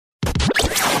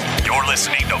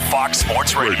listening to Fox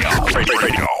Sports Radio.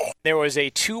 There was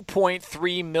a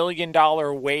 $2.3 million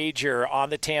wager on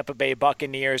the Tampa Bay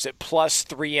Buccaneers at plus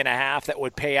 3.5 that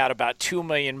would pay out about $2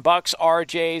 million,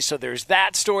 RJ. So there's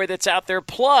that story that's out there.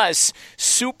 Plus,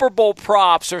 Super Bowl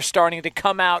props are starting to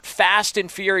come out fast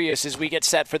and furious as we get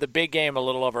set for the big game a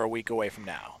little over a week away from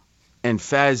now. And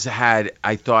Fez had,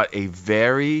 I thought, a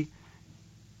very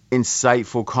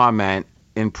insightful comment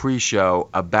in pre-show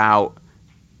about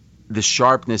the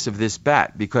sharpness of this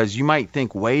bet, because you might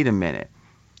think, wait a minute,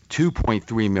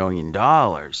 $2.3 million.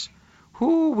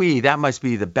 Hoo-wee, that must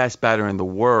be the best bettor in the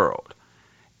world.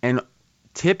 And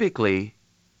typically,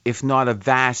 if not a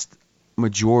vast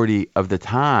majority of the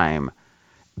time,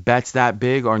 bets that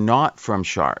big are not from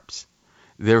sharps.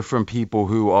 They're from people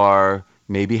who are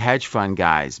maybe hedge fund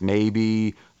guys,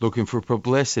 maybe looking for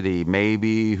publicity,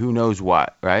 maybe who knows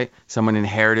what, right? Someone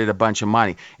inherited a bunch of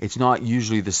money. It's not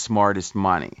usually the smartest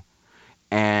money.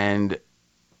 And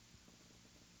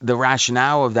the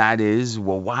rationale of that is,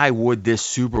 well, why would this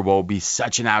Super Bowl be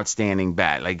such an outstanding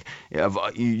bet? Like,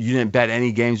 you didn't bet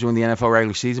any games during the NFL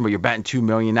regular season, but you're betting $2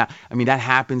 million now. I mean, that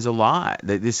happens a lot.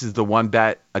 This is the one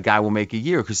bet a guy will make a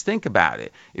year. Because think about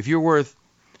it. If you're worth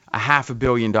 $500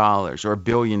 million or $1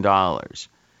 billion,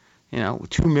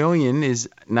 $2 million is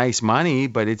nice money,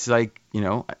 but it's like,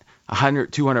 $100,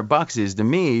 $200 is to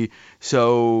me.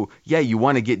 So yeah, you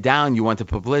want to get down, you want the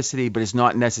publicity, but it's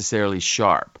not necessarily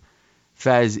sharp.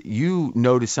 Fez, you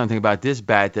noticed something about this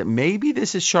bet that maybe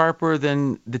this is sharper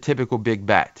than the typical big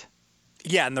bet.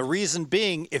 Yeah, and the reason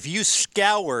being, if you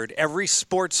scoured every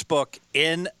sports book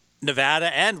in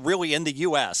Nevada and really in the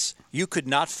U.S., you could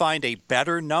not find a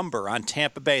better number on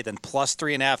Tampa Bay than plus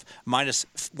 3.5, minus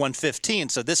 115.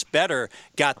 So this bettor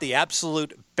got the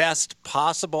absolute best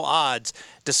possible odds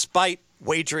despite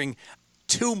wagering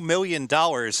 $2 million.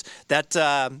 That's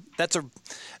a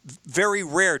very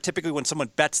rare. Typically when someone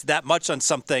bets that much on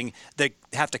something, they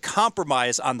have to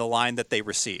compromise on the line that they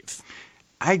receive.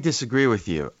 I disagree with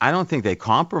you. I don't think they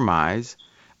compromise.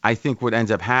 I think what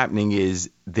ends up happening is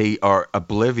they are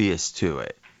oblivious to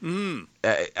it.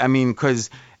 I mean, because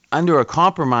under a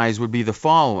compromise would be the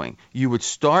following. You would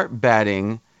start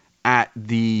betting at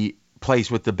the place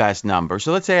with the best number.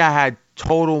 So let's say I had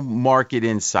total market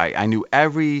insight. I knew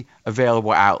every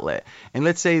available outlet. And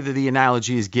let's say that the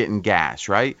analogy is getting gas,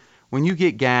 right? When you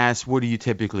get gas, what do you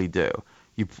typically do?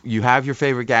 You have your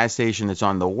favorite gas station that's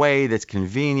on the way, that's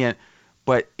convenient.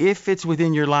 But if it's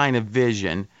within your line of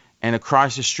vision and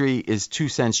across the street is 2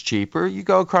 cents cheaper, you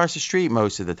go across the street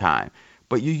most of the time.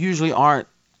 But you usually aren't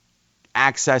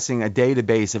accessing a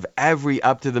database of every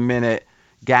up-to-the-minute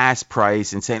gas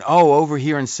price and saying, oh, over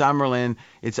here in Summerlin,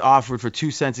 it's offered for 2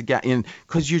 cents a gallon,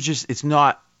 because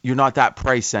you're not that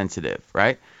price sensitive,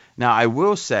 right? Now, I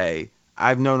will say,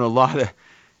 I've known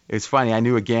it's funny, I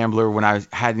knew a gambler when I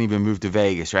hadn't even moved to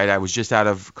Vegas, right? I was just out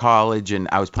of college and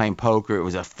I was playing poker. It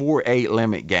was a 4-8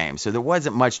 limit game, so there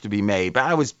wasn't much to be made, but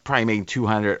I was probably making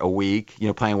 $200 a week,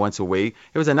 playing once a week.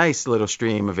 It was a nice little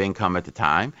stream of income at the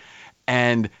time.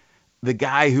 And the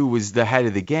guy who was the head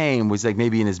of the game was like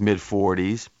maybe in his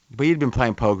mid-40s, but he'd been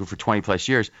playing poker for 20 plus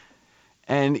years.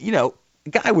 And, the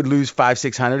guy would lose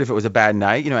 $500-600 if it was a bad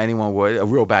night. Anyone would, a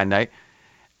real bad night.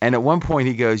 And at one point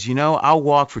he goes, I'll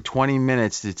walk for 20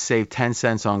 minutes to save 10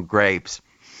 cents on grapes.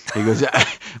 He goes,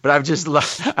 but I just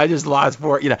lost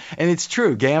for it, And it's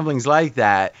true, gambling's like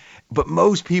that. But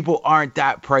most people aren't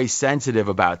that price sensitive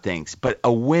about things. But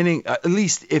a winning, at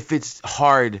least if it's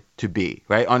hard to be,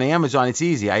 right? On Amazon, it's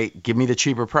easy. Give me the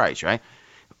cheaper price, right?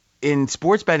 In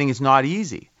sports betting, it's not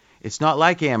easy. It's not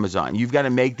like Amazon. You've got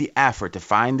to make the effort to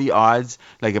find the odds.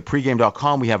 Like at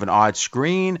pregame.com, we have an odds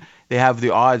screen. They have the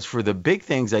odds for the big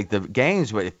things like the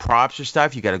games, but if props or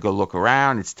stuff, you got to go look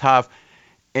around. It's tough.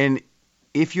 And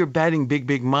if you're betting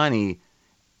big money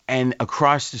and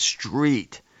across the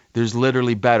street, there's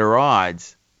literally better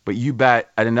odds, but you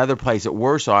bet at another place at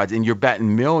worse odds and you're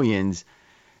betting millions,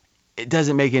 it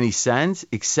doesn't make any sense,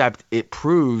 except it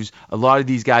proves a lot of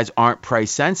these guys aren't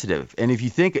price sensitive. And if you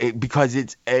think, because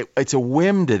it's a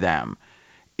whim to them.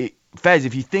 Fez,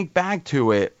 if you think back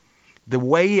to it, the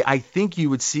way I think you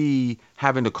would see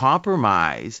having to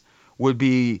compromise would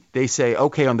be they say,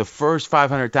 okay, on the first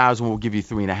 500,000, we'll give you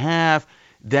 3.5.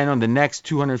 Then on the next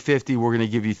 250, we're going to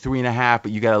give you 3.5,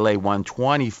 but you got to lay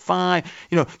 125.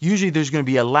 Usually there's going to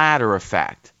be a ladder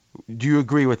effect. Do you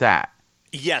agree with that?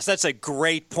 Yes, that's a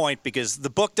great point because the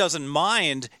book doesn't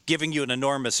mind giving you an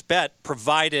enormous bet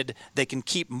provided they can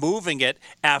keep moving it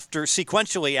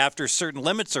sequentially after certain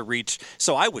limits are reached.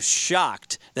 So I was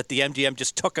shocked that the MGM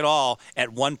just took it all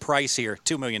at one price here,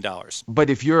 $2 million. But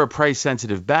if you're a price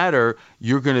sensitive bettor,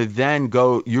 you're going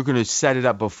to set it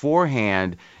up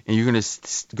beforehand, and you're going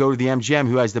to go to the MGM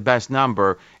who has the best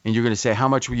number, and you're going to say, how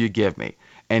much will you give me?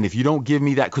 And if you don't give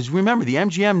me that, because remember, the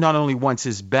MGM not only wants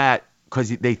his bet because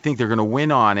they think they're going to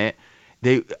win on it,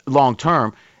 long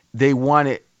term, they want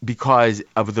it because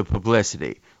of the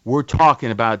publicity. We're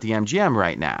talking about the MGM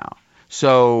right now.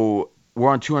 So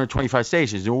we're on 225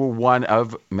 stations, and we're one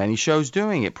of many shows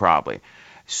doing it probably.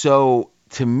 So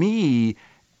to me,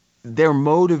 they're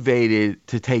motivated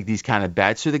to take these kind of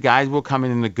bets. So the guys will come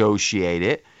in and negotiate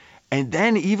it. And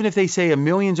then even if they say $1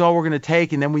 million's all we're going to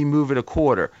take, and then we move it a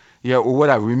quarter, or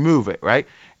whatever, we move it, right?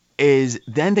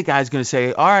 Then the guy's going to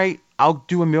say, all right, I'll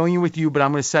do $1 million with you, but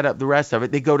I'm going to set up the rest of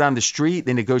it. They go down the street,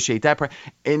 they negotiate that price.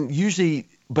 And usually,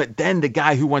 but then the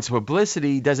guy who wants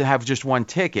publicity doesn't have just one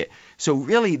ticket. So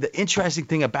really the interesting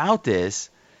thing about this,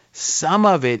 some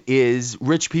of it is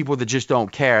rich people that just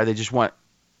don't care. They just want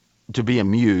to be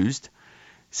amused.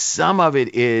 Some of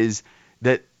it is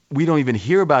that we don't even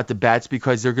hear about the bets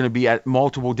because they're going to be at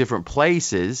multiple different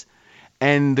places.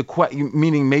 And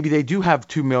meaning maybe they do have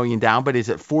 $2 million down, but it's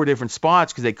at 4 different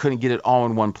spots because they couldn't get it all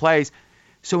in one place.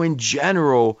 So in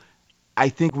general, I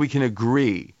think we can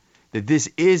agree that this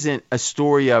isn't a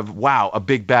story of, wow, a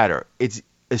big bettor. It's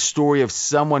a story of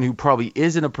someone who probably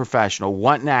isn't a professional,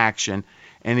 wanting action,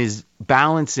 and is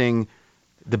balancing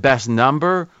the best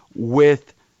number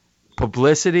with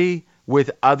publicity,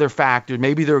 with other factors.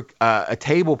 Maybe they're a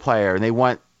table player and they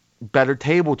want better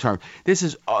table terms.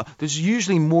 There's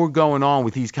usually more going on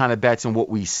with these kind of bets than what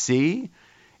we see.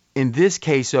 In this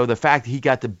case, though, the fact that he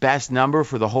got the best number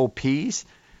for the whole piece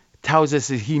tells us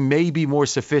that he may be more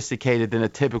sophisticated than a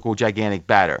typical gigantic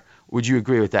bettor. Would you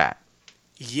agree with that?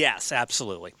 Yes,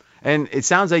 absolutely. And it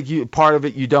sounds like part of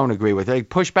it you don't agree with. Like,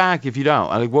 push back if you don't.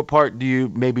 Like, what part do you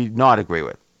maybe not agree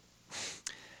with?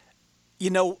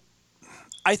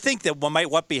 I think that what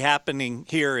might be happening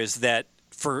here is that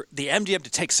for the MGM to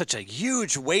take such a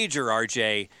huge wager,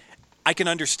 RJ, I can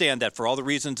understand that for all the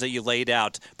reasons that you laid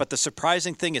out. But the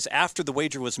surprising thing is after the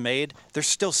wager was made, they're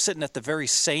still sitting at the very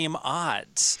same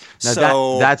odds.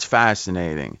 Now that's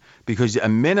fascinating because a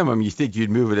minimum you think you'd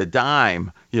move it a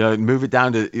dime, move it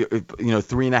down to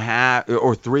 3.5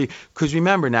 or 3. Because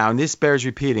remember now, and this bears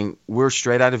repeating, we're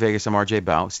straight out of Vegas. I'm RJ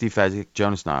Bell, Steve Fezzik,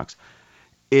 Jonas Knox.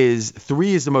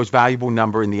 3 is the most valuable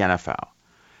number in the NFL.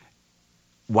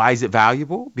 Why is it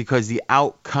valuable? Because the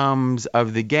outcomes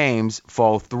of the games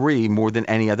fall 3 more than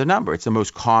any other number. It's the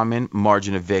most common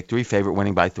margin of victory, favorite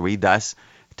winning by 3. Thus,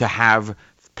 to have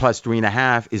plus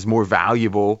 3.5 is more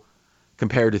valuable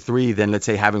compared to 3 than, let's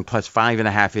say, having plus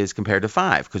 5.5 is compared to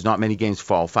 5, because not many games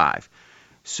fall 5.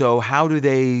 So how do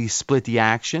they split the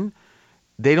action?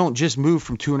 They don't just move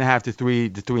from 2.5 to 3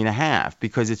 to 3.5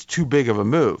 because it's too big of a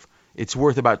move. It's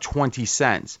worth about 20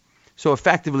 cents. So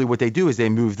effectively what they do is they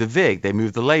move the VIG, they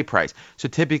move the lay price. So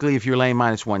typically if you're laying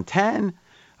minus 110,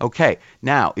 okay.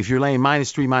 Now, if you're laying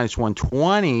minus 3, minus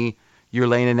 120, you're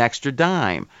laying an extra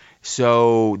dime.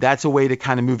 So that's a way to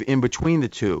kind of move in between the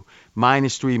two.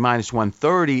 Minus 3, minus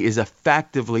 130 is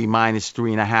effectively minus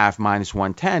 3.5, minus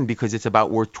 110 because it's about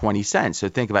worth 20 cents. So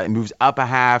think about it. It moves up a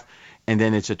half and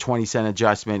then it's a 20-cent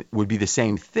adjustment. Would be the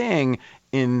same thing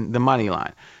in the money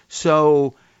line.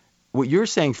 So what you're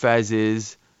saying, Fez,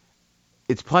 is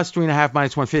it's plus 3.5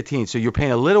 minus 115. So you're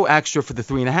paying a little extra for the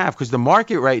 3.5 because the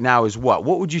market right now is what?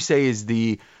 What would you say is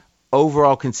the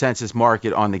overall consensus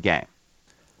market on the game?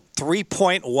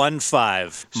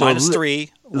 3.15 so minus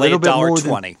 3, lay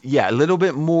 $1.20. Yeah, a little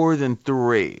bit more than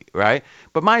 3, right?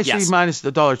 But minus 3 minus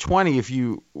the $1.20,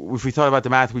 if we thought about the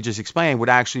math we just explained, would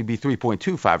actually be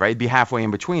 3.25, right? It'd be halfway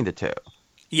in between the two.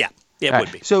 Yeah, it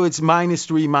would be. So it's minus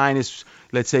 3 minus,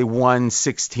 let's say,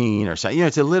 116 or something.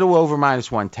 It's a little over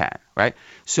minus 110, right?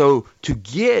 So to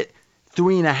get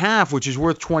 3.5, which is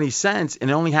worth 20 cents, and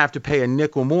only have to pay a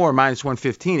nickel more, minus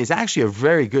 115, is actually a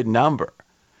very good number.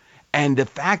 And the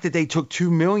fact that they took $2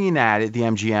 million at it, the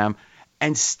MGM,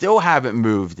 and still haven't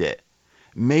moved it,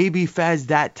 maybe, Fez,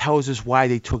 that tells us why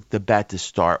they took the bet to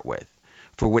start with.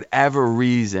 For whatever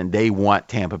reason, they want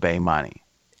Tampa Bay money.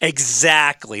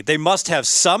 Exactly. They must have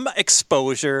some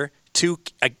exposure to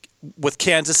with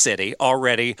Kansas City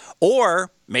already, or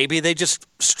maybe they just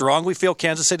strongly feel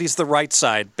Kansas City's the right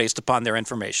side based upon their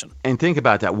information. And think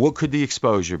about that. What could the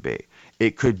exposure be?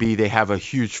 It could be they have a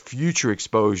huge future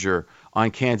exposure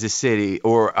on Kansas City,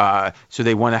 or so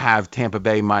they want to have Tampa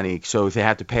Bay money. So if they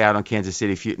have to pay out on Kansas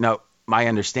City, my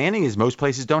understanding is most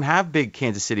places don't have big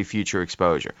Kansas City future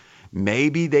exposure.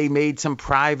 Maybe they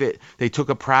took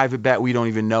a private bet we don't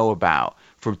even know about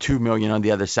for $2 million on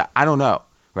the other side. I don't know,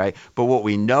 right? But what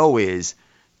we know is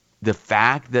the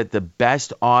fact that the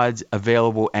best odds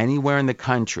available anywhere in the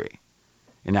country,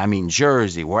 and I mean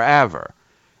Jersey, wherever,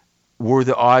 were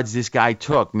the odds this guy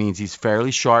took means he's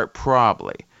fairly sharp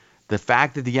probably. The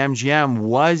fact that the MGM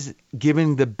was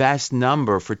given the best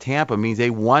number for Tampa means they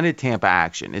wanted Tampa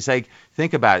action. It's like,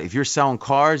 think about it. If you're selling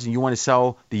cars and you want to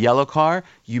sell the yellow car,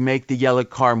 you make the yellow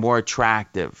car more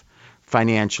attractive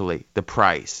financially, the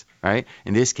price, right?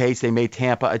 In this case, they made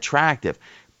Tampa attractive.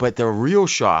 But the real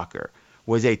shocker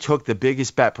was they took the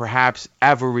biggest bet perhaps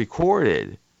ever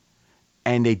recorded,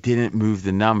 and they didn't move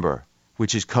the number,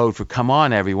 which is code for, come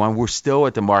on, everyone, we're still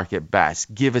at the market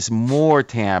best. Give us more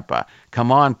Tampa.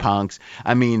 Come on, punks.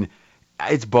 I mean,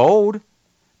 it's bold,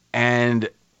 and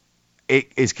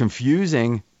it is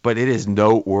confusing, but it is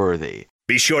noteworthy.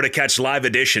 Be sure to catch live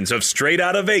editions of Straight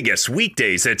Outta Vegas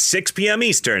weekdays at 6 p.m.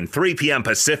 Eastern, 3 p.m.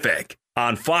 Pacific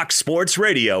on Fox Sports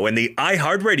Radio and the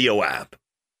iHeartRadio app.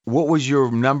 What was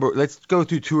your number? Let's go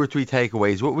through 2 or 3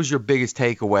 takeaways. What was your biggest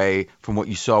takeaway from what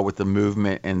you saw with the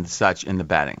movement and such in the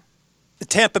betting? The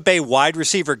Tampa Bay wide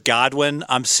receiver Godwin,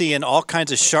 I'm seeing all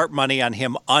kinds of sharp money on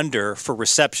him under for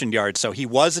reception yards. So he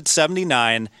was at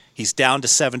 79. He's down to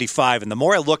 75. And the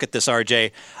more I look at this,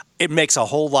 RJ, it makes a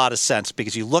whole lot of sense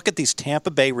because you look at these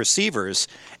Tampa Bay receivers,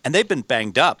 and they've been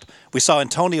banged up. We saw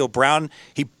Antonio Brown.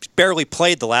 He barely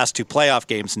played the last 2 playoff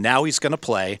games. Now he's going to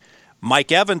play.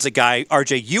 Mike Evans, a guy,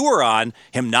 RJ, you were on,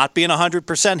 him not being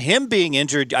 100%, him being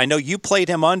injured. I know you played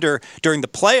him under during the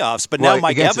playoffs, but now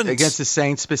Mike Evans. Against the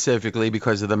Saints specifically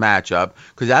because of the matchup,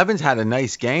 because Evans had a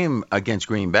nice game against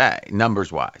Green Bay,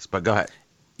 numbers-wise, but go ahead.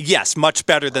 Yes, much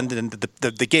better than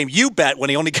the game you bet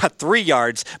when he only got 3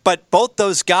 yards. But both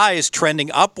those guys trending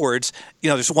upwards,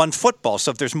 there's one football. So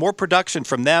if there's more production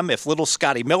from them, if little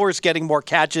Scotty Miller's getting more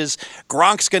catches,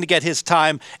 Gronk's going to get his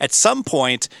time. At some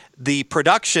point, the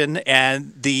production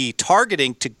and the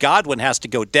targeting to Godwin has to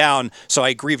go down. So I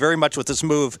agree very much with this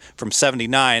move from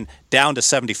 79 down to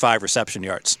 75 reception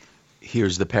yards.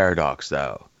 Here's the paradox,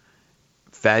 though.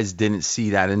 Fez didn't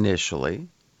see that initially.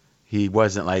 He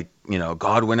wasn't like,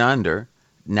 Godwin under.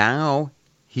 Now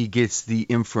he gets the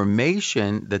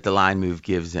information that the line move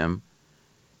gives him,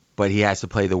 but he has to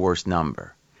play the worst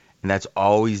number. And that's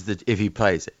always if he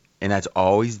plays it. And that's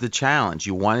always the challenge.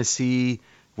 You want to see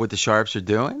what the Sharps are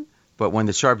doing, but when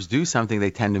the Sharps do something,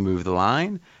 they tend to move the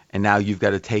line, and now you've got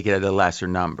to take it at a lesser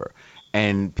number.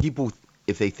 And people,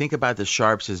 if they think about the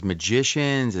Sharps as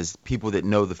magicians, as people that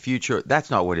know the future, that's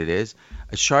not what it is.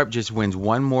 A Sharp just wins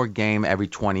one more game every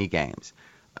 20 games.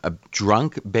 A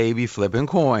drunk baby flipping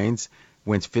coins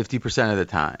wins 50% of the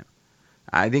time.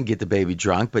 I didn't get the baby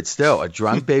drunk, but still, a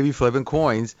drunk baby flipping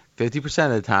coins 50%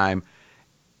 of the time.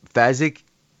 Fezzik,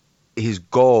 his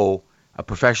goal, a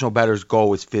professional bettor's goal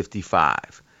was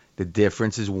 55. The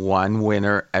difference is one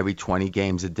winner every 20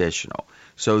 games additional.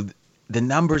 So the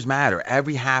numbers matter.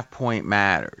 Every half point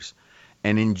matters.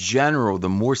 And in general, the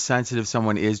more sensitive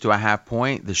someone is to a half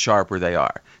point, the sharper they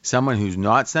are. Someone who's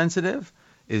not sensitive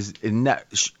is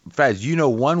Fez,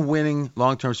 one winning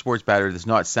long-term sports bettor that's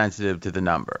not sensitive to the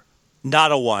number.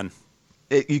 Not a one.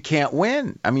 You can't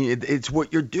win. I mean, it's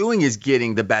what you're doing is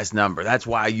getting the best number. That's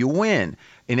why you win.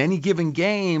 In any given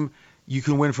game, you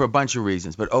can win for a bunch of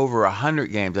reasons. But over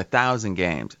 100 games, 1,000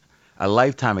 games, a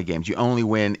lifetime of games, you only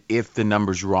win if the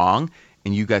number's wrong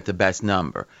and you got the best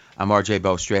number. I'm RJ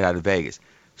Bell, Straight Outta Vegas.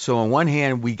 So on one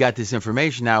hand, we got this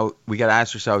information. Now we got to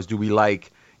ask ourselves, do we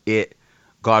like it,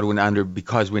 Godwin under,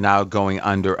 because we're now going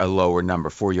under a lower number,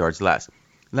 4 yards less?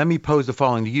 Let me pose the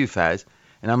following to you, Faz,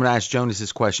 and I'm going to ask Jonas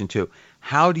this question too.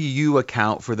 How do you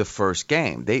account for the first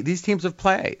game? These teams have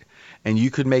played, and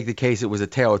you could make the case it was a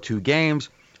tale of 2 games,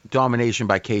 domination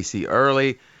by KC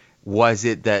early. Was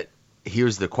it that,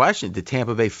 here's the question, did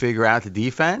Tampa Bay figure out the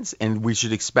defense, and we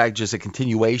should expect just a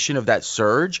continuation of that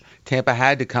surge? Tampa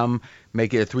had to come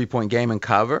make it a 3-point game and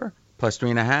cover, plus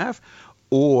 3.5?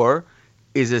 Or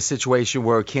is it a situation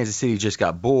where Kansas City just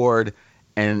got bored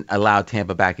and allowed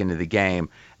Tampa back into the game?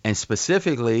 And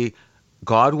specifically,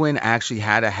 Godwin actually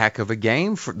had a heck of a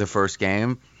game for the first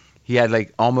game. He had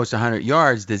like almost 100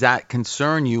 yards. Does that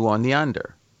concern you on the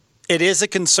under? It is a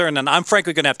concern, and I'm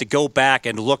frankly going to have to go back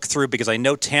and look through because I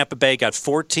know Tampa Bay got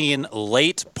 14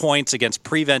 late points against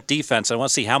prevent defense. I want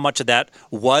to see how much of that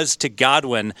was to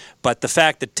Godwin, but the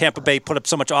fact that Tampa Bay put up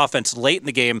so much offense late in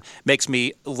the game makes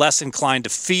me less inclined to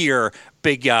fear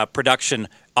big production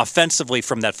offensively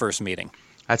from that first meeting.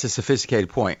 That's a sophisticated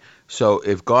point. So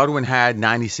if Godwin had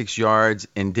 96 yards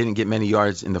and didn't get many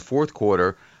yards in the fourth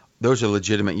quarter, those are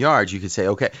legitimate yards. You could say,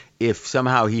 okay, if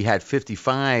somehow he had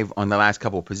 55 on the last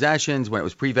couple of possessions when it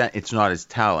was prevent, it's not as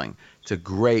telling. It's a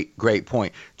great, great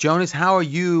point. Jonas, how are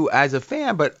you as a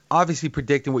fan, but obviously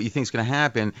predicting what you think is going to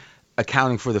happen,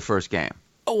 accounting for the first game?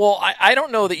 Well, I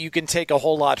don't know that you can take a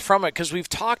whole lot from it because we've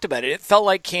talked about it. It felt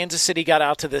like Kansas City got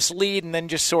out to this lead and then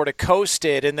just sort of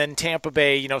coasted, and then Tampa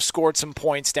Bay, scored some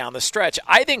points down the stretch.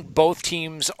 I think both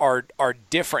teams are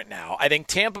different now. I think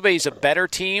Tampa Bay's a better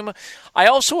team. I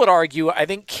also would argue I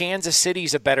think Kansas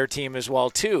City's a better team as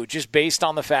well, too, just based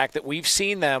on the fact that we've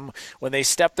seen them when they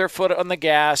step their foot on the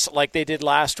gas like they did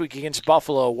last week against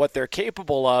Buffalo, what they're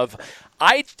capable of.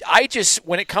 I just,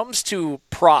 when it comes to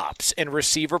props and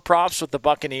receiver props with the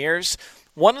Buccaneers,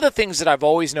 one of the things that I've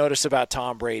always noticed about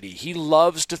Tom Brady, he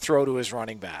loves to throw to his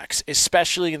running backs,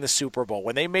 especially in the Super Bowl.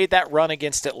 When they made that run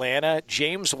against Atlanta,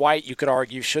 James White, you could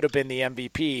argue, should have been the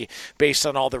MVP based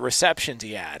on all the receptions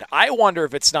he had. I wonder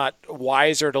if it's not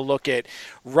wiser to look at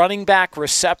running back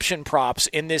reception props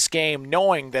in this game,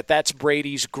 knowing that that's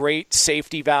Brady's great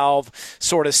safety valve,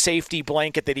 sort of safety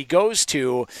blanket that he goes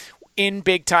to in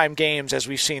big-time games, as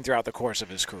we've seen throughout the course of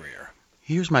his career.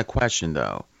 Here's my question,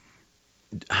 though.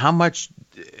 How much,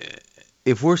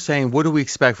 if we're saying, what do we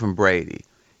expect from Brady?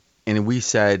 And we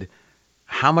said,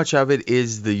 how much of it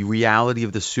is the reality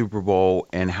of the Super Bowl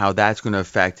and how that's going to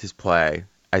affect his play,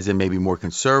 as in maybe more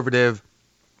conservative?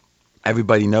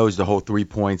 Everybody knows the whole 3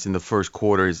 points in the first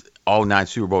quarter is all 9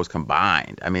 Super Bowls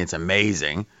combined. I mean, it's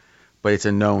amazing, but it's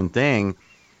a known thing.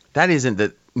 That isn't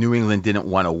that New England didn't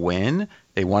want to win.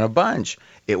 They won a bunch.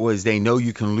 It was they know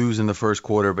you can lose in the first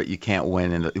quarter, but you can't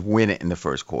win it in the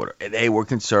first quarter. They were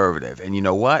conservative. And you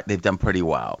know what? They've done pretty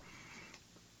well.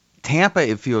 Tampa,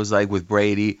 it feels like, with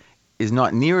Brady, is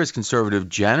not near as conservative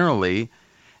generally.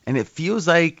 And it feels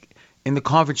like in the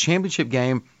conference championship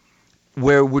game,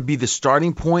 where it would be the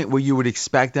starting point where you would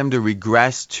expect them to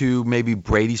regress to maybe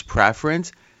Brady's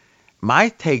preference, my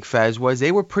take, Fez, was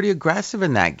they were pretty aggressive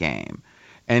in that game.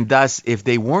 And thus, if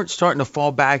they weren't starting to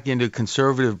fall back into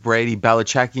conservative Brady,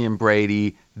 Belichickian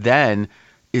Brady, then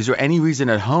is there any reason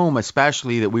at home,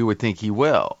 especially, that we would think he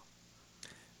will?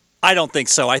 I don't think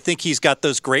so. I think he's got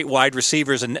those great wide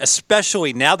receivers, and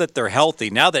especially now that they're healthy,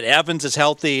 now that Evans is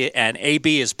healthy and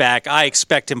AB is back, I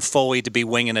expect him fully to be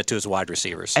winging it to his wide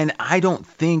receivers. And I don't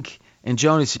think, and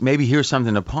Jonas, maybe here's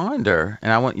something to ponder,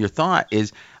 and I want your thought,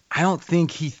 is I don't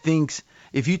think he thinks,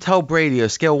 if you tell Brady a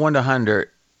scale 1 to 100,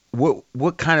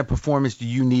 what kind of performance do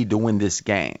you need to win this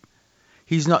game?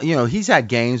 He's not, he's had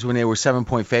games when they were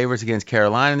 7-point favorites against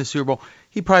Carolina in the Super Bowl.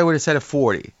 He probably would have said a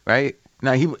 40, right?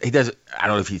 Now, he doesn't, I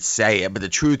don't know if he'd say it, but the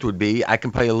truth would be I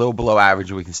can play a little below average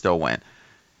and we can still win.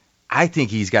 I think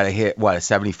he's got to hit, a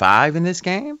 75 in this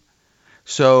game?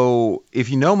 So if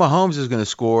you know Mahomes is going to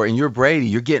score and you're Brady,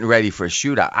 you're getting ready for a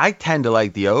shootout. I tend to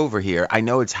like the over here. I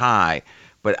know it's high,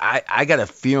 but I got a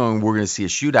feeling we're going to see a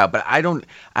shootout. But I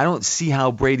don't see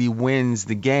how Brady wins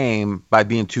the game by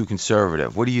being too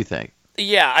conservative. What do you think?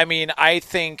 Yeah, I mean, I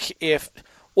think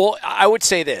I would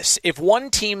say this. If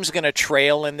one team's going to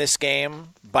trail in this game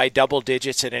by double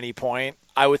digits at any point,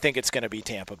 I would think it's going to be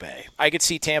Tampa Bay. I could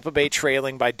see Tampa Bay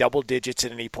trailing by double digits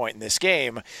at any point in this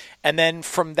game. And then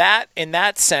from that, in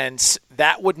that sense,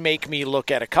 that would make me look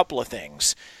at a couple of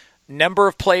things. Number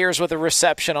of players with a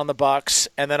reception on the Bucs,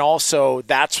 and then also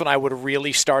that's when I would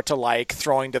really start to like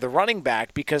throwing to the running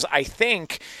back, because I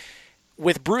think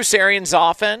with Bruce Arians'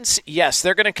 offense, yes,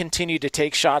 they're going to continue to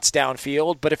take shots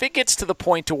downfield, but if it gets to the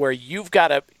point to where you've got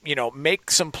to,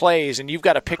 make some plays and you've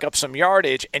got to pick up some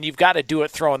yardage and you've got to do it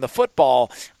throwing the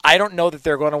football, I don't know that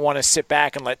they're going to want to sit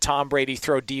back and let Tom Brady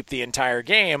throw deep the entire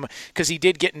game, because he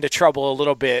did get into trouble a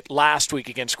little bit last week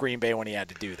against Green Bay when he had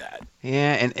to do that.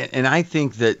 Yeah, and I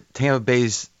think that Tampa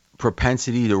Bay's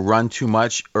propensity to run too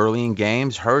much early in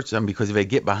games hurts them, because if they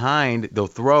get behind, they'll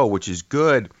throw, which is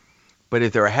good. But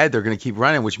if they're ahead, they're going to keep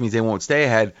running, which means they won't stay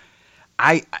ahead.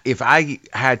 If I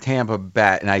had Tampa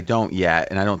bet, and I don't yet,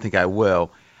 and I don't think I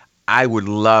will, I would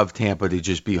love Tampa to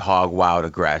just be hog wild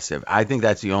aggressive. I think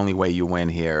that's the only way you win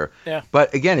here. Yeah.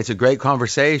 But again, it's a great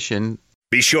conversation.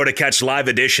 Be sure to catch live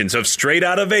editions of Straight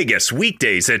Outta Vegas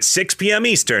weekdays at 6 p.m.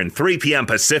 Eastern, 3 p.m.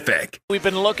 Pacific. We've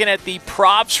been looking at the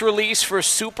props release for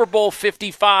Super Bowl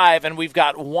 55, and we've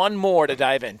got one more to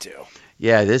dive into.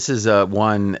 Yeah, this is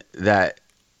one that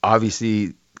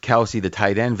obviously Kelsey, the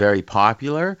tight end, very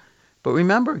popular. But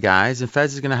remember, guys, and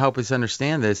Fez is going to help us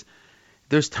understand this,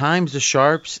 there's times the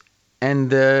sharps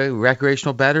and the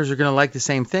recreational bettors are going to like the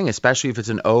same thing, especially if it's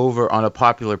an over on a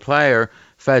popular player.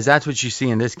 Fez, that's what you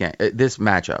see in this game, this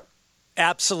matchup.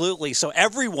 Absolutely. So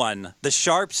everyone, the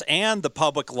sharps and the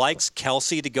public, likes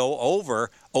Kelsey to go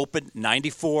over. Open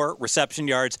 94 reception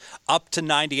yards, up to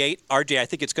 98. RJ, I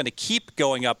think it's going to keep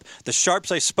going up. The sharps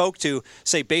I spoke to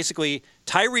say basically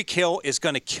Tyreek Hill is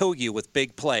going to kill you with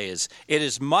big plays. It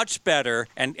is much better,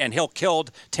 and Hill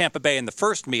killed Tampa Bay in the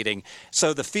first meeting.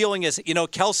 So the feeling is,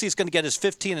 Kelsey's going to get his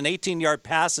 15 and 18-yard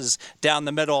passes down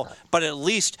the middle, but at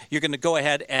least you're going to go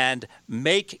ahead and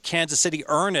make Kansas City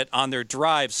earn it on their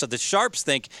drives. So the sharps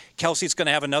think Kelsey's going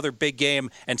to have another big game,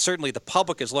 and certainly the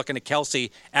public is looking at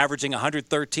Kelsey averaging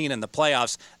 113 in the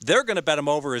playoffs. They're going to bet him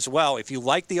over as well. If you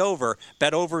like the over,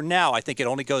 bet over now. I think it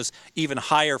only goes even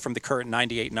higher from the current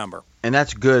 98 number. And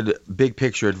that's good big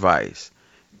picture advice.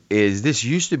 This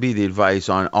used to be the advice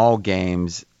on all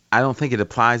games. I don't think it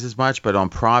applies as much, but on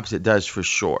props it does for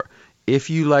sure. If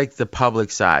you like the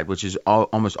public side, which is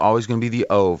almost always going to be the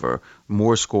over,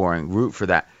 more scoring, root for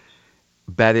that.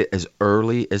 Bet it as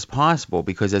early as possible,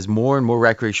 because as more and more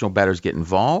recreational bettors get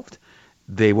involved,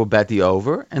 they will bet the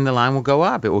over and the line will go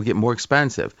up. It will get more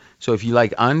expensive. So if you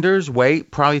like unders, wait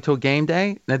probably till game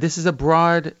day. Now, this is a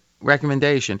broad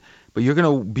recommendation, but you're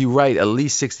going to be right at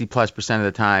least 60+% of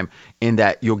the time in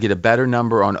that you'll get a better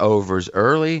number on overs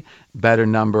early, better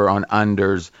number on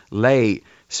unders late.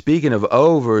 Speaking of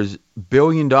overs,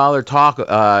 billion-dollar talk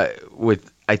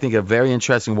with, I think, a very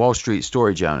interesting Wall Street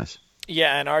story, Jonas.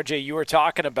 Yeah, and RJ, you were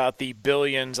talking about the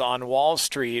billions on Wall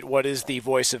Street. What is the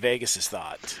voice of Vegas's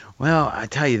thought? Well, I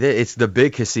tell you, it's the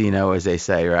big casino, as they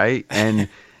say, right? And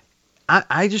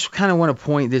I just kind of want to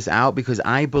point this out because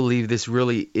I believe this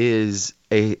really is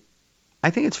I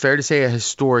think it's fair to say, a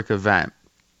historic event.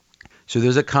 So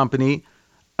there's a company,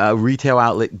 a retail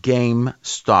outlet,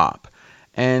 GameStop,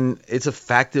 and it's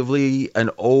effectively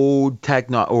an old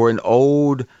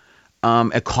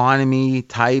economy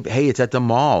type. Hey, it's at the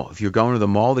mall. If you're going to the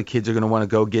mall, the kids are going to want to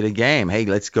go get a game. Hey,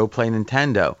 let's go play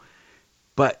Nintendo.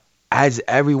 But as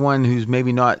everyone who's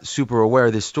maybe not super aware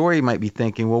of this story might be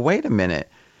thinking, well, wait a minute.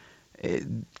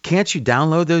 Can't you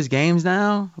download those games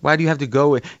now? Why do you have to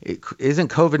go? Isn't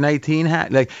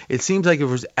COVID-19 like? It seems like if there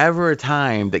was ever a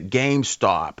time that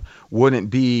GameStop wouldn't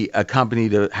be a company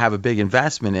to have a big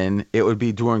investment in, it would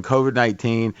be during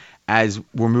COVID-19, as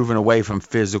we're moving away from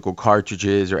physical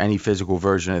cartridges or any physical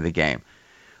version of the game.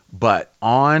 But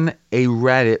on a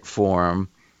Reddit forum,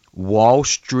 Wall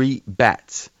Street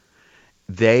Bets,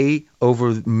 they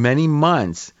over many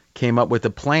months came up with a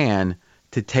plan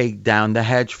to take down the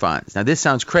hedge funds. Now, this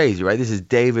sounds crazy, right? This is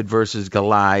David versus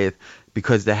Goliath,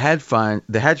 because the hedge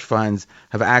funds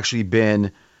have actually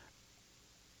been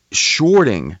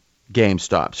shorting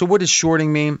GameStop. So what does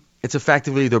shorting mean? It's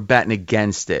effectively they're betting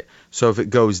against it. So if it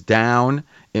goes down,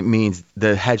 it means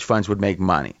the hedge funds would make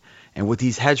money. And what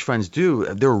these hedge funds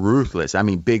do, they're ruthless. I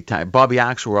mean, big time. Bobby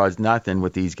Axelrod is nothing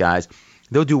with these guys.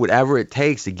 They'll do whatever it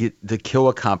takes to kill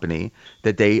a company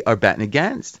that they are betting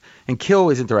against. And kill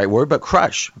isn't the right word, but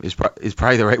crush is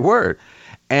probably the right word.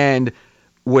 And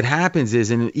what happens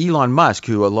is, in Elon Musk,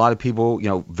 who a lot of people,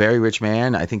 very rich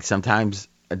man, I think sometimes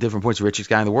at different points the richest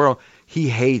guy in the world, he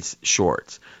hates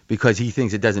shorts because he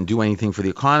thinks it doesn't do anything for the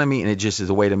economy and it just is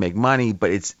a way to make money,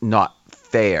 but it's not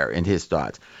fair in his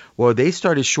thoughts. Well, they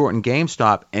started shorting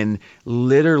GameStop, and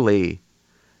literally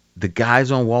the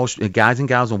guys and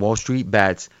gals on Wall Street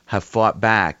Bets have fought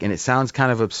back. And it sounds kind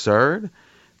of absurd,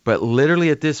 but literally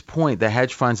at this point, the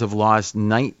hedge funds have lost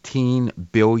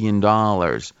 $19 billion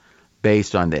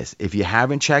based on this. If you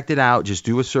haven't checked it out, just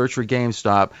do a search for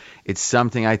GameStop. It's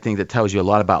something I think that tells you a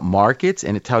lot about markets,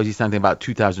 and it tells you something about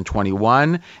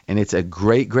 2021, and it's a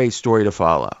great, great story to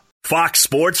follow. Fox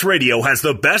Sports Radio has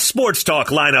the best sports talk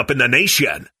lineup in the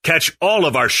nation. Catch all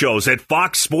of our shows at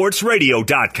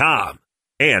foxsportsradio.com.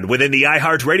 And within the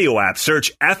iHeartRadio app,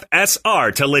 search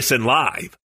FSR to listen live.